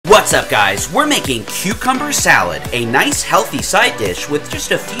What's up, guys? We're making cucumber salad, a nice healthy side dish with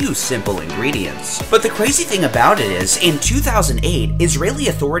just a few simple ingredients. But the crazy thing about it is, in 2008, Israeli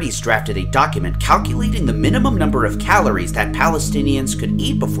authorities drafted a document calculating the minimum number of calories that Palestinians could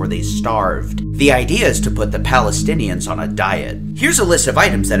eat before they starved. The idea is to put the Palestinians on a diet. Here's a list of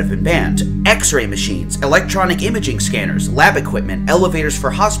items that have been banned: X-ray machines, electronic imaging scanners, lab equipment, elevators for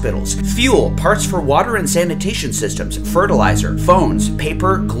hospitals, fuel, parts for water and sanitation systems, fertilizer, phones,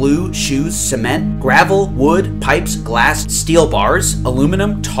 paper, glue, shoes, cement, gravel, wood, pipes, glass, steel bars,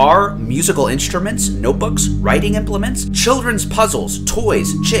 aluminum, tar, musical instruments, notebooks, writing implements, children's puzzles,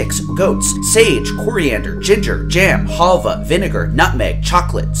 toys, chicks, goats, sage, coriander, ginger, jam, halva, vinegar, nutmeg,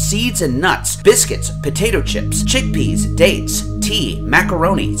 chocolate, seeds and nuts, biscuits, potato chips, chickpeas, dates, tea,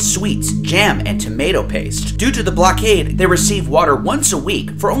 macaroni, sweets, jam, and tomato paste. Due to the blockade, they receive water once a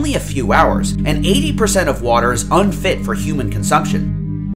week for only a few hours, and 80% of water is unfit for human consumption.